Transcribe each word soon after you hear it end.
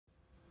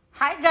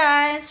Hi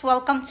guys,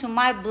 welcome to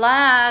my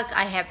blog.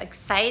 I have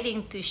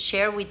exciting to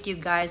share with you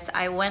guys.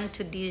 I went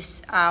to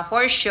this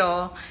horse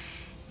show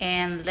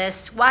and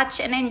let's watch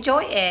and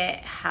enjoy it.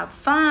 Have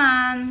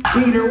fun.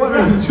 Peter, what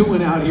are you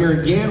doing out here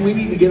again? We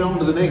need to get on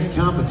to the next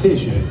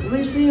competition. Well,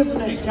 this is the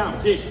next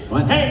competition.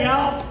 What? Hey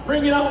y'all,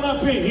 bring it on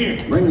up in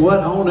here. Bring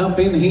what on up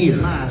in here?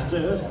 My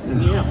stuff.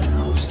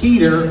 Yeah.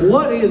 Skeeter,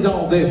 what is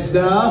all this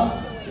stuff?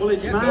 Well,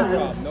 it's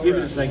mine. Give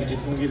it a second.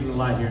 It's going to get in the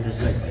light here in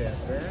just a second.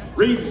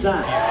 Read the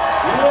sign.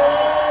 Yeah!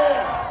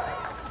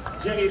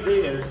 Jay,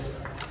 this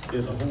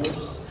is a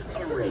horse,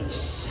 a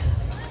race.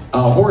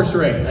 A horse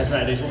race. That's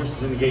right. There's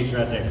horses in the gates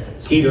right there.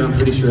 Skeeter, I'm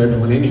pretty sure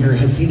everyone in here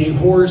has seen a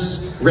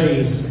horse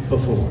race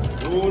before.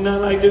 Oh, not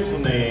like this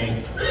one, they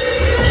ain't.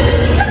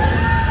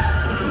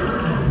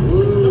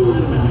 Ooh.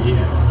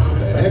 What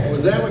the heck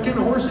was that? What kind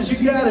of horses you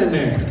got in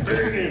there?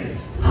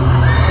 Biggins.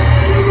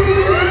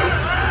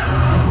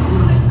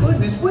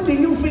 What do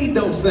you feed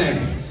those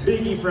things?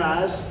 Biggie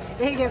fries.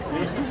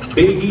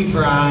 Biggie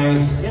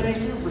fries. Yeah, they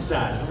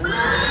supersize.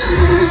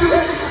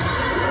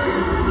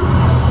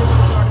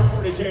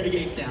 They tear the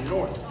gates down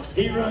north.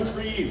 He runs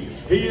for you.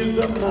 He is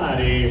the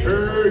mighty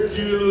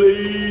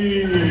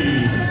Hercules.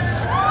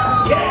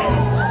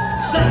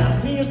 Yeah!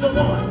 Sam, he is the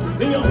one,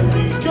 the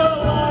only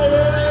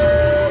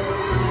Goliath.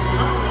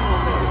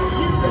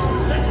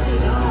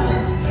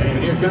 And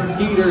here comes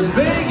Skeeter's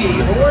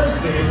Biggie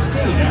horses.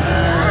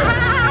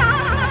 Skeeter.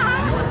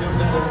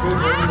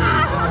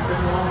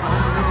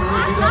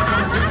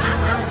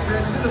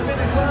 Stretch to the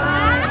finish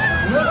line,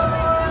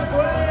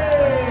 Northway!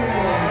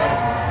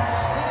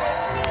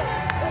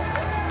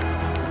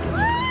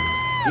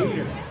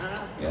 Skeeter,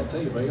 yeah, I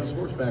tell you, buddy, those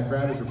horseback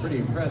riders are pretty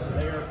impressive.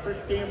 They are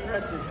pretty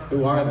impressive.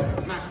 Who are they?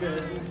 My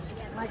cousins.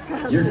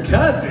 Your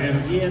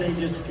cousins? Yeah, they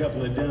just a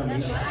couple of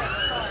dummies.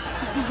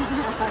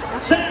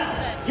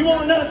 Sal, you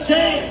want another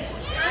chance?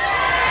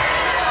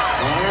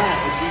 All right,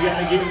 but you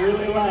gotta get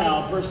really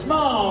loud for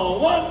Small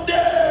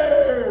Wonder.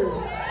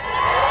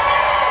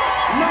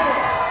 No,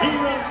 he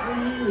runs for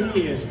you.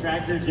 He is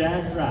Cracker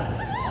Jack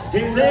Fries.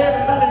 Is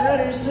everybody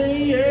ready to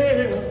see you?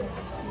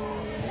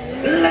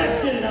 Let's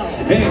get it on.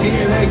 And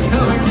here they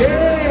come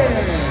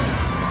again.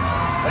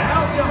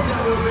 Sal jumps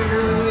out to a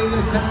bigger lead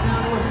this time. Now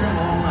North turn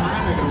along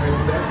behind, making away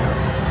from that turn.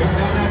 Coming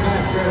down that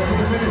back stretch to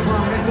the finish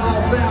line. It's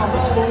all south,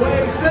 all the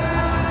way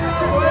south.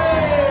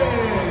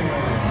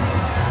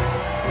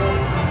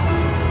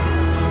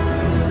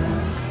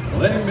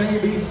 They may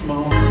be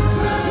small.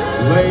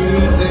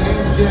 Ladies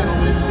and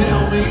gentlemen,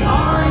 tell me,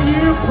 are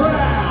you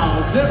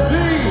proud to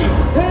be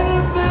an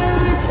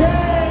American?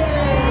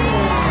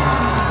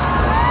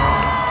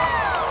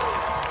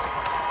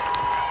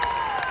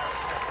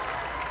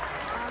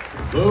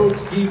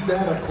 Folks, keep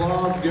that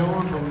applause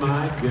going for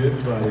my good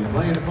buddy.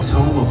 Playing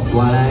home a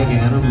flag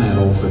and a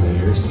medal for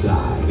their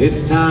side.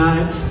 It's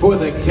time for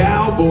the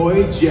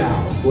Cowboy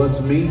Joust.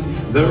 Let's meet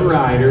the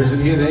riders,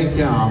 and here they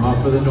come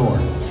up for the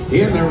north.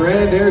 In the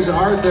red, there's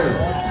Arthur,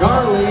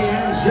 Carly,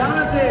 and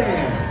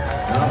Jonathan.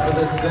 Up for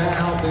the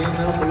south in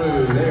the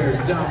blue, there's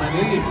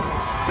Dominique,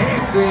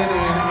 Hanson,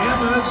 and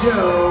Emma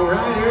Jo.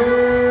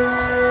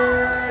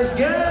 Riders,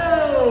 go!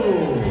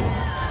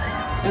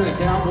 And the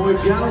Cowboy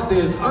Joust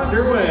is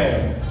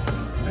underway.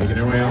 Making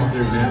their way on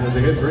through now. There's a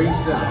hit for each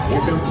side.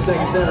 Here comes the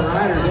second set of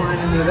riders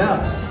lining it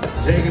up.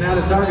 Taking out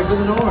a target for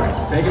the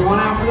north. Taking one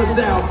out for the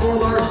south. 4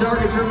 large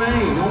targets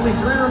remain. Only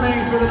 3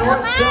 remain for the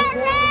north. Step 4 for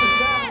the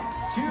south.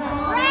 Cheer them on.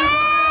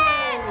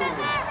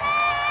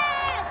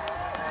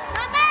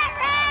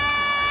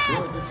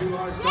 North, the 2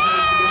 large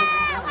targets together.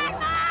 All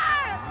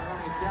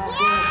right,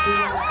 southwest, 2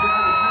 large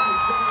targets. Now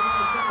starting on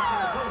the south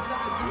side. Both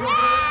sides can go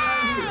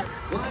right here.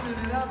 Lining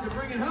it up to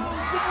bring it home.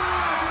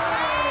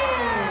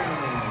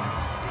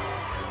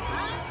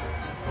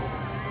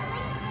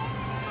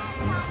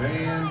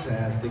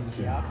 Fantastic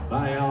job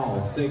by all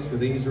 6 of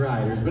these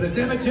riders. But it's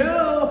Emma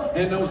Jo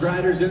and those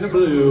riders in the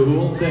blue who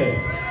will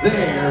take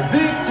their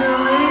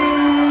victory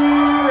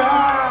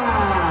ride.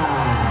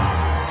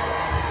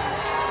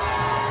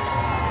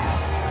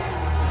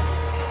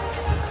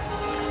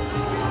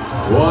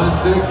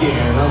 Once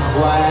again, a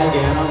flag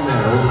and a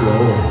medal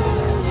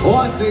glow.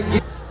 Once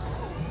again.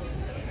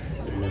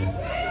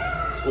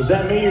 Was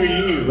that me or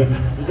you?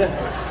 Was that?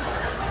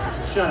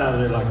 Shot out of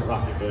there like a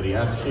rocket, buddy. I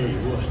tell you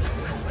what.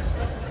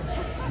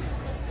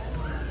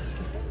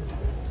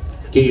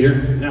 Skeeter.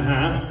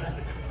 Uh-huh.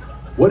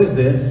 What is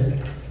this?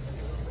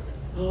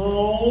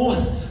 Oh,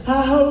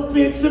 I hope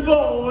it's a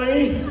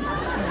boy.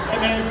 Hey,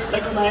 man,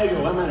 let go my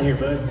ego. I'm out of here,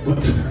 bud.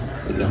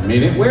 Wait a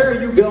minute. Where are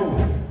you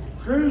going?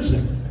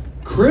 Cruising.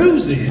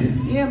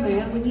 Cruising? Yeah,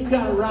 man, when you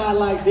got a ride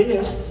like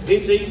this,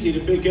 it's easy to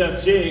pick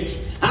up chicks.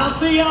 I'll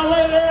see y'all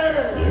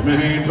later. Give me a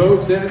hand,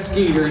 folks. That's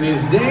Skeeter and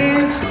his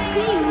dance.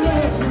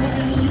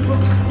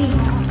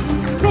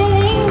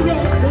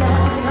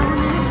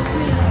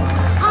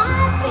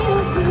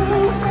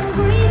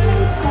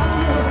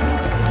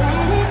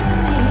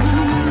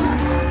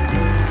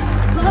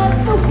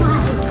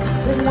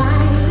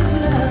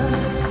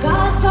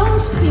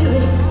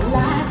 Spirit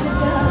like a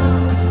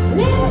dove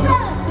lifts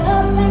us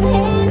up and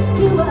hands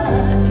to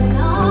us.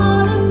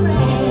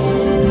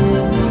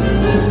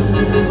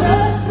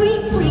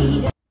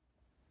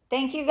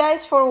 Thank you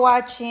guys for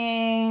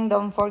watching.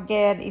 Don't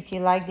forget, if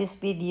you like this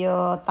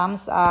video,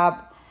 thumbs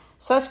up,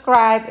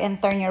 subscribe, and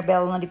turn your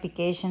bell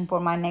notification for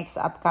my next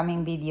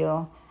upcoming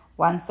video.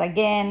 Once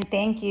again,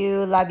 thank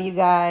you. Love you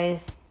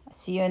guys.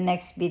 See you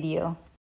next video.